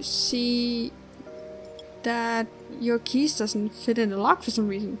you see that your keys doesn't fit in the lock for some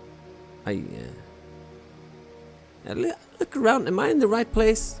reason. I look around. Am I in the right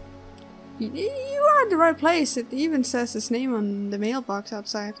place? You are in the right place. It even says his name on the mailbox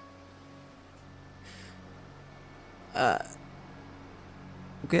outside.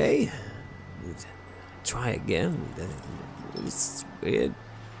 Okay. Try again. It's weird.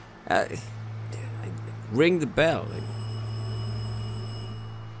 I ring the bell.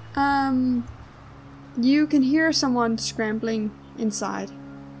 You can hear someone scrambling inside.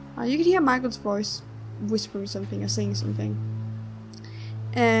 You can hear Michael's voice whispering something or saying something.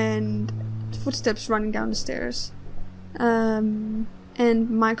 And footsteps running down the stairs. And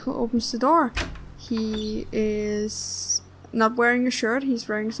Michael opens the door. He is not wearing a shirt. He's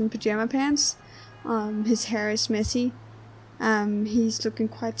wearing some pajama pants. His hair is messy. He's looking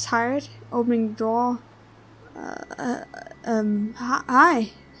quite tired. Opening the door. Hi.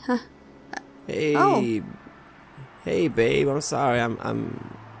 Hey. Oh. Hey, babe. I'm sorry.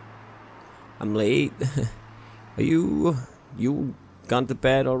 I'm late. Are you gone to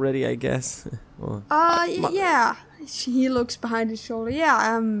bed already? I guess. Or, yeah. He looks behind his shoulder.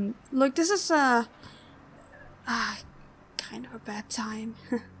 Yeah. Look, this is kind of a bad time.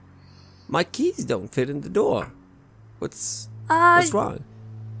 My keys don't fit in the door. What's wrong?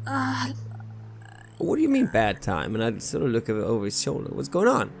 What do you mean bad time? And I sort of look over his shoulder. What's going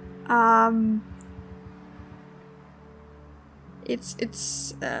on?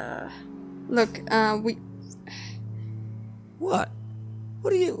 Look, we... What?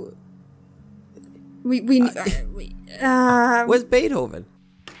 What are you... Where's Beethoven?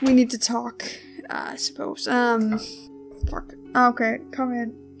 We need to talk, I suppose. Fuck. Okay, come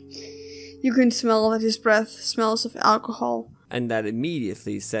in. You can smell that his breath smells of alcohol. And that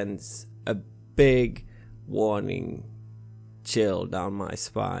immediately sends a big warning chill down my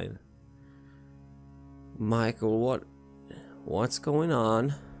spine. Michael, what's going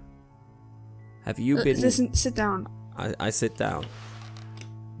on? Have you been... Listen, sit down. I sit down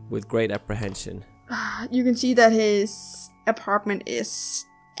with great apprehension. You can see that his apartment is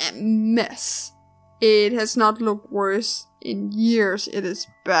a mess. It has not looked worse in years. It is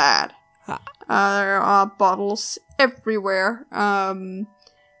bad. There are bottles everywhere.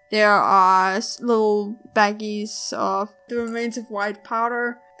 There are little baggies of the remains of white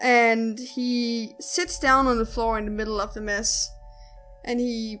powder. And he sits down on the floor in the middle of the mess. And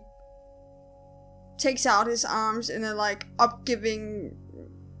he takes out his arms in a upgiving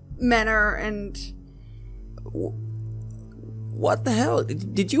manner and... What the hell?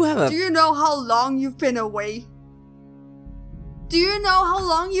 Did you have a... Do you know how long you've been away? Do you know how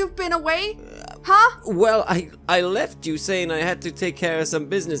long you've been away? Huh? Well, I left you saying I had to take care of some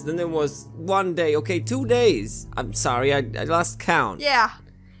business. Then there was 1 day. Okay, 2 days. I'm sorry, I lost count. Yeah,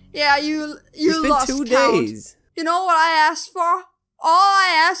 you it's lost been 2 count. days. You know what I asked for? All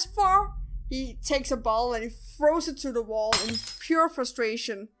I asked for? He takes a bottle and he throws it to the wall in pure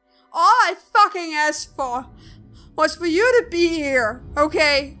frustration. All I fucking asked for was for you to be here,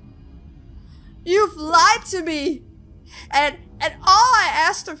 okay? You've lied to me. And all I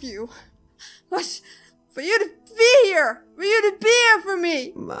asked of you was for you to be here. For you to be here for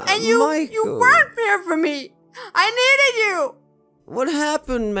me. And you weren't here for me. I needed you. What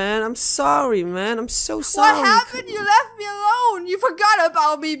happened, man? I'm sorry, man. I'm so sorry. What happened? You left me alone. You forgot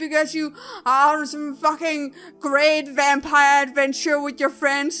about me because you are on some fucking great vampire adventure with your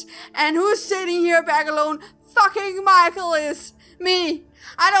friends. And who's sitting here back alone? Fucking Michael is. Me.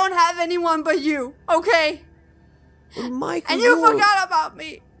 I don't have anyone but you, okay? Michael, and you forgot about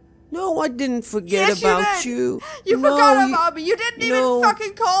me. No, I didn't forget about you. You forgot about me. You didn't even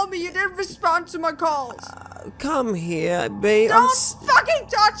fucking call me. You didn't respond to my calls. Come here, babe. Don't fucking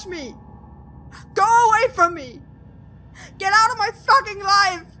touch me. Go away from me. Get out of my fucking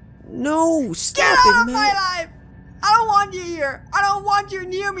life. No, stop Get it, out of man. my life. I don't want you here. I don't want you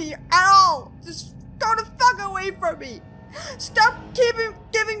near me at all. Just go the fuck away from me. Stop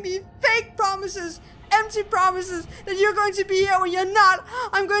giving me fake promises. Empty promises that you're going to be here when you're not.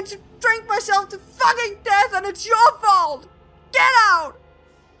 I'm going to drink myself to fucking death and it's your fault. Get out.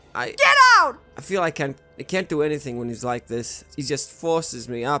 Get out! I feel I can't do anything when he's like this. He just forces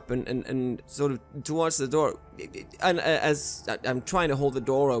me up and sort of towards the door. And as I'm trying to hold the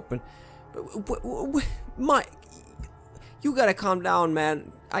door open, Mike, you gotta calm down,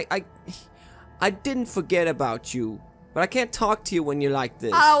 man. I didn't forget about you, but I can't talk to you when you're like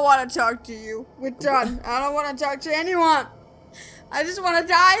this. I don't want to talk to you. We're done. I don't want to talk to anyone. I just want to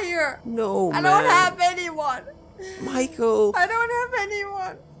die here. No, I man. don't have anyone. Michael. I don't have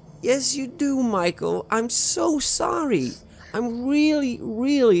anyone. Yes, you do, Michael. I'm so sorry. I'm really,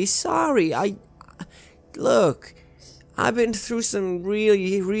 really sorry. Look, I've been through some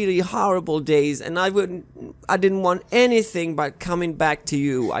really, really horrible days, and I didn't want anything but coming back to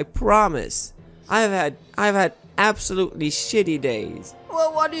you. I promise. I've had absolutely shitty days.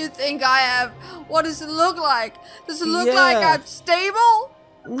 Well, what do you think I have? What does it look like? Does it look Yeah. like I'm stable?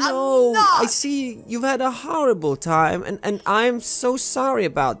 No, I'm not. I see you've had a horrible time, and I'm so sorry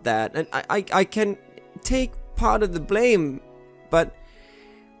about that. And I can take part of the blame, but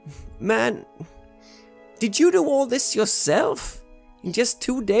man, did you do all this yourself in just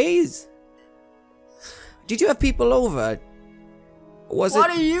 2 days? Did you have people over?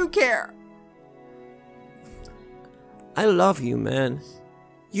 What do you care? I love you, man.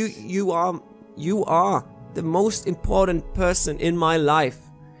 You are the most important person in my life.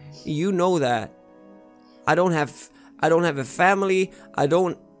 You know that. I don't have a family.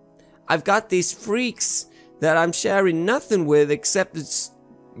 I've got these freaks that I'm sharing nothing with except this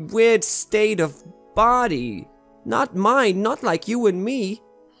weird state of body. Not mine, not like you and me.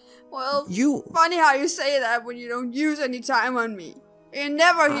 Well, You funny how you say that when you don't use any time on me. You're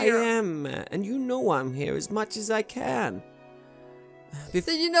never I here. am, man, and you know I'm here as much as I can. Did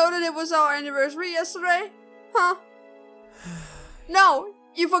you know that it was our anniversary yesterday? Huh? No,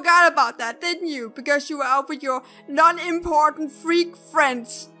 you forgot about that, didn't you? Because you were out with your non-important freak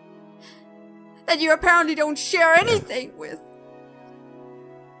friends that you apparently don't share anything with.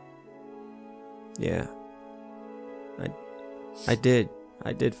 Yeah. I did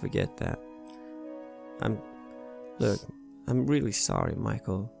forget that. I'm really sorry,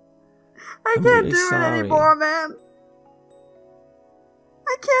 Michael. I I'm can't really do sorry. it anymore, man.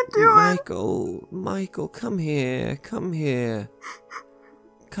 I can't do it. Michael, come here,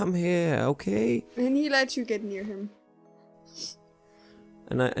 okay? And he lets you get near him.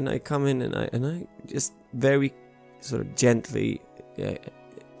 And I come in and I just very sort of gently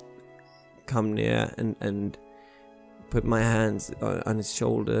come near and put my hands on his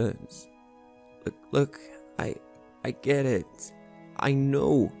shoulders. Look, I get it. I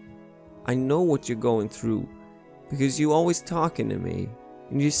know what you're going through because you're always talking to me.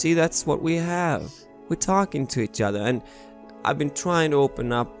 And you see, that's what we have. We're talking to each other. And I've been trying to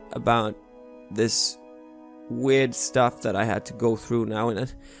open up about this weird stuff that I had to go through now.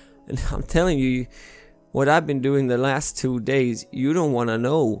 And I'm telling you, what I've been doing the last 2 days, you don't want to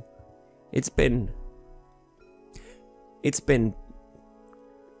know. It's been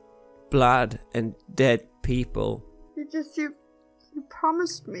blood and dead people. You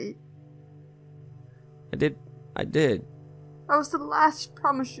promised me. I did. That was the last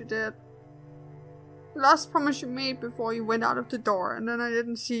promise you did. The last promise you made before you went out of the door, and then I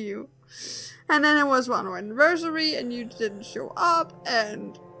didn't see you. And then it was our anniversary, and you didn't show up,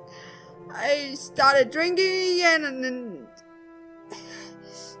 and I started drinking again, and then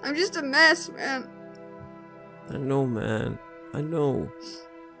I'm just a mess, man. I know, man. I know.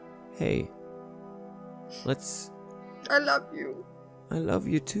 Hey, let's... I love you. I love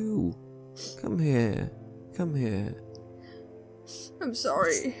you too. Come here. I'm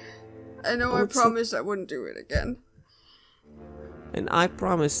sorry. I know I promised I wouldn't do it again. And I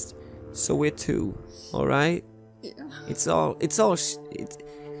promised, so we're two, alright? Yeah. It's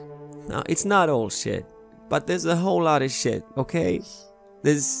not all shit, but there's a whole lot of shit, okay?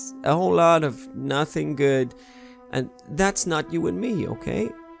 There's a whole lot of nothing good, and that's not you and me, okay?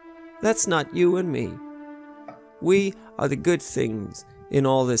 That's not you and me. We are the good things in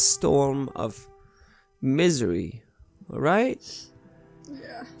all this storm of misery, alright?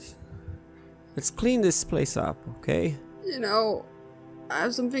 Yeah. Let's clean this place up, okay? You know, I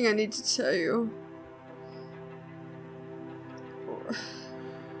have something I need to tell you.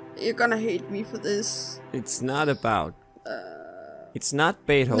 You're gonna hate me for this. It's not about... it's not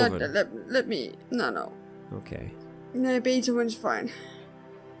Beethoven. Let me... No. Okay. No, Beethoven's fine.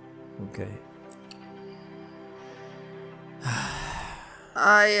 Okay.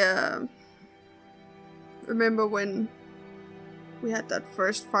 I, remember when we had that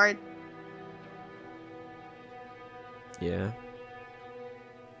first fight. Yeah.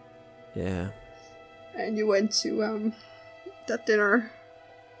 And you went to, that dinner.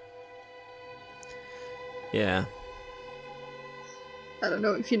 Yeah. I don't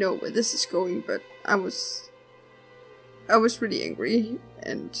know if you know where this is going, but I was really angry,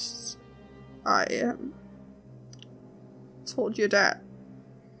 and I told your dad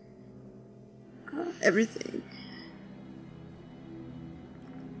everything.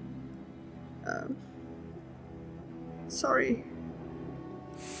 Sorry.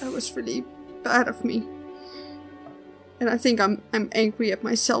 That was really bad of me. And I think I'm angry at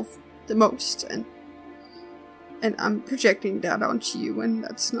myself the most, and I'm projecting that onto you, and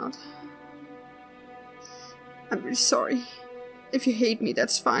that's not. I'm really sorry. If you hate me,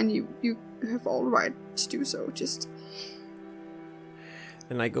 that's fine. You have all right to do so. Just.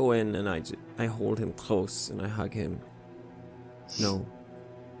 And I go in and I hold him close and I hug him. No.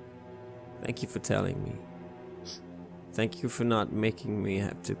 Thank you for telling me. Thank you for not making me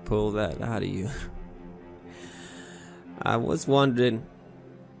have to pull that out of you. I was wondering,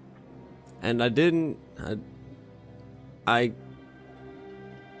 and I didn't. And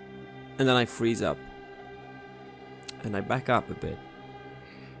then I freeze up. And I back up a bit.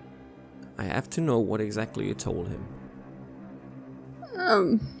 I have to know what exactly you told him.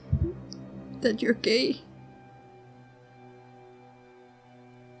 That you're gay.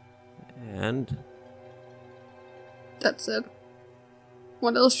 And? That's it.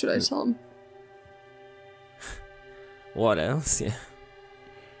 What else should I tell him? What else? Yeah.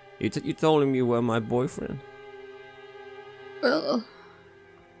 You told him you were my boyfriend. Well.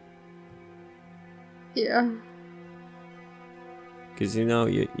 Yeah. Because you know,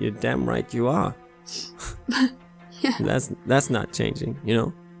 you're damn right you are. Yeah. That's not changing, you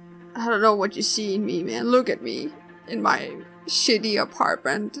know? I don't know what you see in me, man. Look at me. In my shitty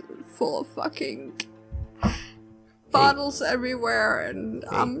apartment full of fucking bottles everywhere, and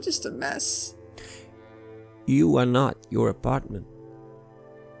I'm just a mess. You are not your apartment.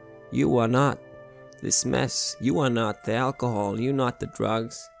 You are not this mess. You are not the alcohol. You're not the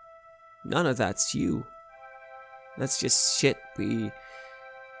drugs. None of that's you. That's just shit we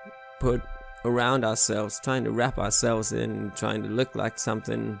put around ourselves, trying to wrap ourselves in, trying to look like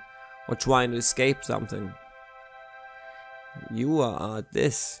something, or trying to escape something. You are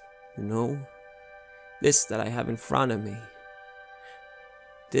this, you know? This that I have in front of me.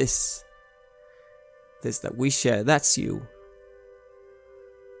 This that we share, that's you.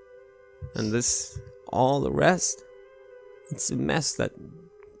 And this, all the rest, it's a mess that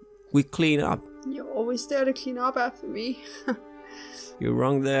we clean up. You're always there to clean up after me. You're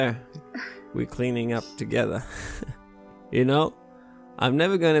wrong there. We're cleaning up together. You know? I'm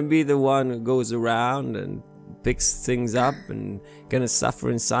never gonna be the one who goes around and picks things up and gonna suffer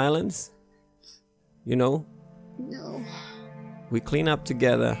in silence. You know? No. We clean up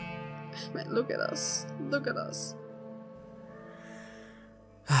together. Man, look at us. Look at us.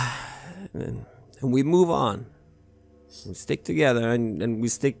 And we move on. We stick together and we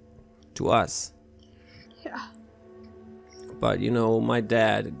stick to us. Yeah. But you know, my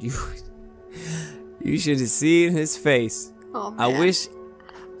dad, you should have seen his face. Oh, man.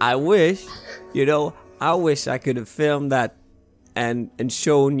 I wish, you know, I wish I could have filmed that and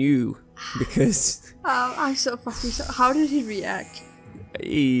shown you, because I'm so fucking sorry. How did he react?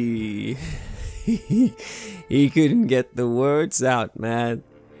 he couldn't get the words out, man.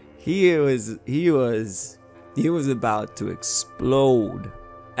 He was about to explode,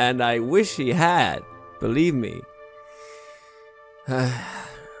 and I wish he had. Believe me.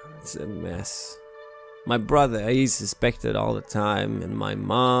 It's a mess. My brother, he's suspected all the time, and my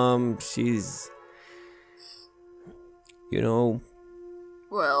mom, she's, you know.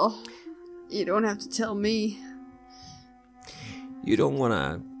 Well, you don't have to tell me. You don't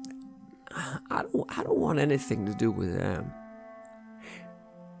wanna. I don't want anything to do with them.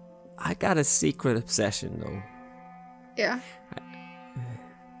 I got a secret obsession, though. Yeah.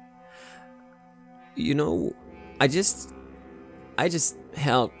 You know, I just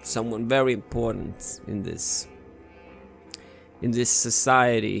helped someone very important in this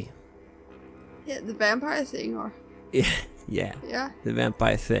society. Yeah, the vampire thing, or? Yeah. Yeah. The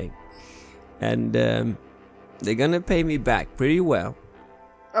vampire thing. And they're gonna pay me back pretty well.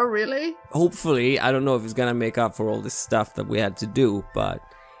 Oh, really? Hopefully. I don't know if it's gonna make up for all this stuff that we had to do, but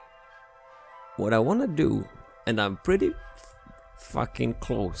what I wanna do, and I'm pretty fucking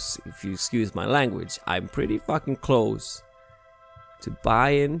close, if you excuse my language, I'm pretty fucking close to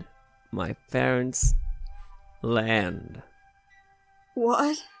buying my parents' land.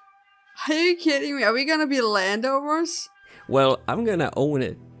 What? Are you kidding me? Are we gonna be landowners? Well, I'm gonna own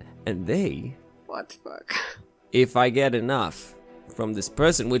it, and they... What the fuck? If I get enough from this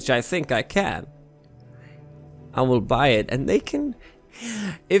person, which I think I can, I will buy it, and they can...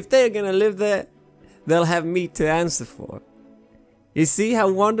 If they're gonna live there, they'll have me to answer for. You see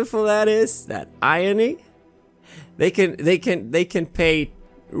how wonderful that is? That irony? They can pay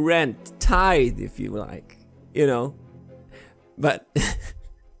rent, tithe if you like, you know. But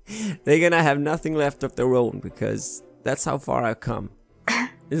they're gonna have nothing left of their own because that's how far I've come.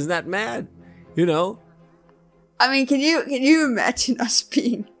 Isn't that mad? You know? I mean, can you imagine us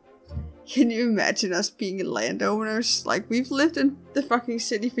being landowners? Like, we've lived in the fucking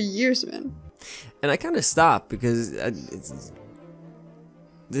city for years, man. And I kind of stopped because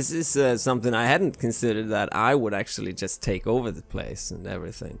this is something I hadn't considered, that I would actually just take over the place and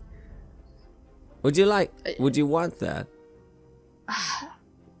everything. Would you want that?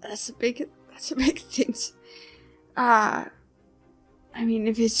 That's a big thing. I mean,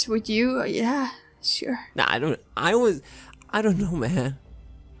 if it's with you, yeah, sure. Nah, I don't know, man.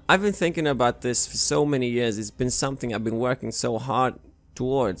 I've been thinking about this for so many years. It's been something I've been working so hard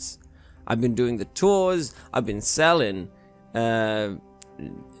towards. I've been doing the tours. I've been selling.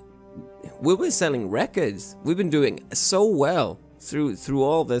 We've been selling records. We've been doing so well through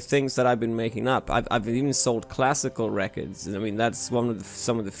all the things that I've been making up. I've even sold classical records. I mean, that's some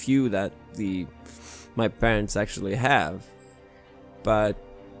of the few that my parents actually have. But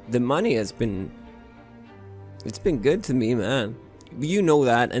the money it's been good to me, man. You know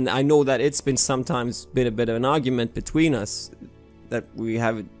that, and I know that it's been sometimes been a bit of an argument between us, that we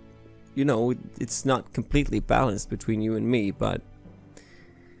have, you know, it's not completely balanced between you and me, but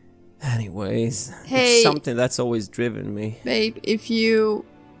anyways, hey, it's something that's always driven me. Babe,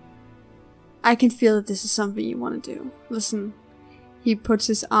 I can feel that this is something you want to do. Listen, he puts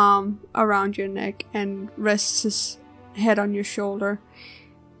his arm around your neck and rests his head on your shoulder.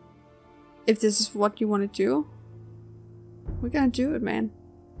 If this is what you want to do, we're gonna do it, man.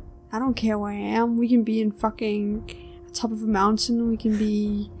 I don't care where I am. We can be in fucking top of a mountain. We can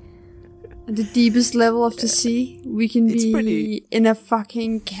be at the deepest level of the sea. We can be in a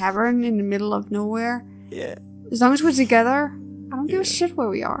fucking cavern in the middle of nowhere. Yeah. As long as we're together, I don't give a shit where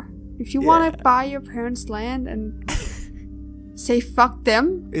we are. If you want to buy your parents' land and say fuck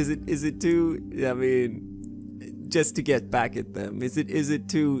them, is it too? I mean, just to get back at them. Is it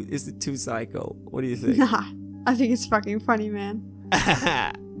too psycho? What do you think? Nah, I think it's fucking funny, man.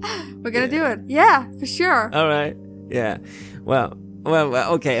 We're gonna do it. Yeah, for sure. All right. Yeah. Well,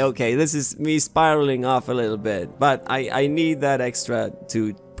 okay. This is me spiraling off a little bit, but I need that extra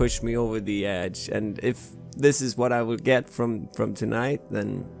to push me over the edge. And if this is what I will get from tonight,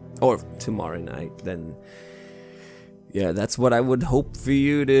 then, or tomorrow night, then yeah, that's what I would hope for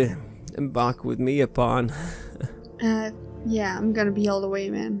you to embark with me upon. Yeah, I'm gonna be all the way,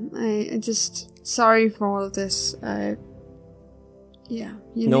 man. I just sorry for all of this. Yeah.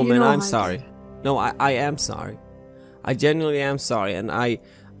 I'm sorry. No, I am sorry. I genuinely am sorry, and I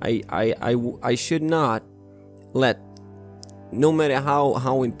should not let, no matter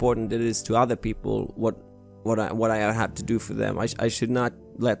how important it is to other people, what I have to do for them, I should not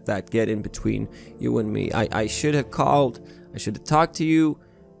let that get in between you and me. I should have called. I should have talked to you,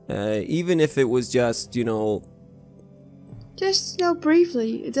 even if it was just, just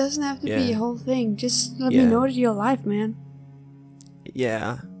briefly. It doesn't have to be a whole thing. Just let me know that you're alive, man.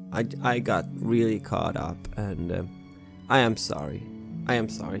 Yeah, I got really caught up, and I am sorry. I am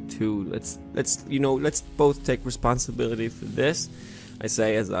sorry too. Let's both take responsibility for this. I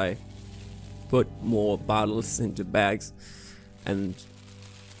say as I put more bottles into bags and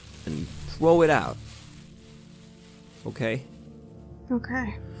throw it out. Okay?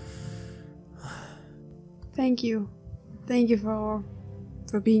 Okay. Thank you. Thank you for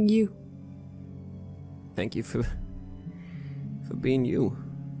being you. Thank you for being you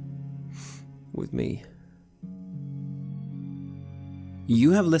with me.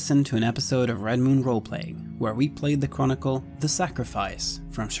 You have listened to an episode of Red Moon Roleplaying, where we played the chronicle The Sacrifice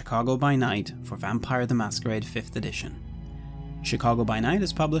from Chicago by Night for Vampire the Masquerade 5th edition. Chicago by Night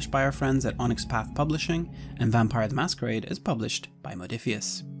is published by our friends at Onyx Path Publishing, and Vampire the Masquerade is published by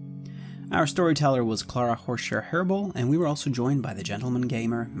Modifius. Our storyteller was Klara Horskjær Herbøl, and we were also joined by the gentleman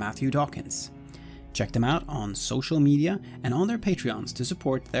gamer Matthew Dawkins. Check them out on social media and on their Patreons to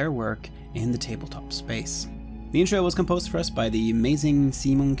support their work in the tabletop space. The intro was composed for us by the amazing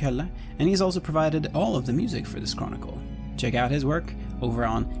Simon Kølle, and he's also provided all of the music for this chronicle. Check out his work over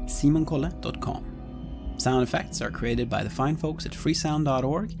on simonkolle.com. Sound effects are created by the fine folks at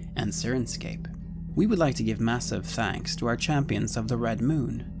freesound.org and Sirenscape. We would like to give massive thanks to our champions of the Red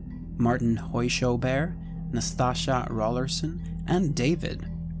Moon, Martin Heuschober, Nastasia Raulerson, and David,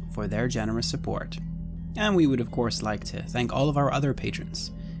 for their generous support. And we would of course like to thank all of our other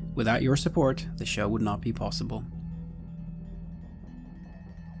patrons. Without your support, the show would not be possible.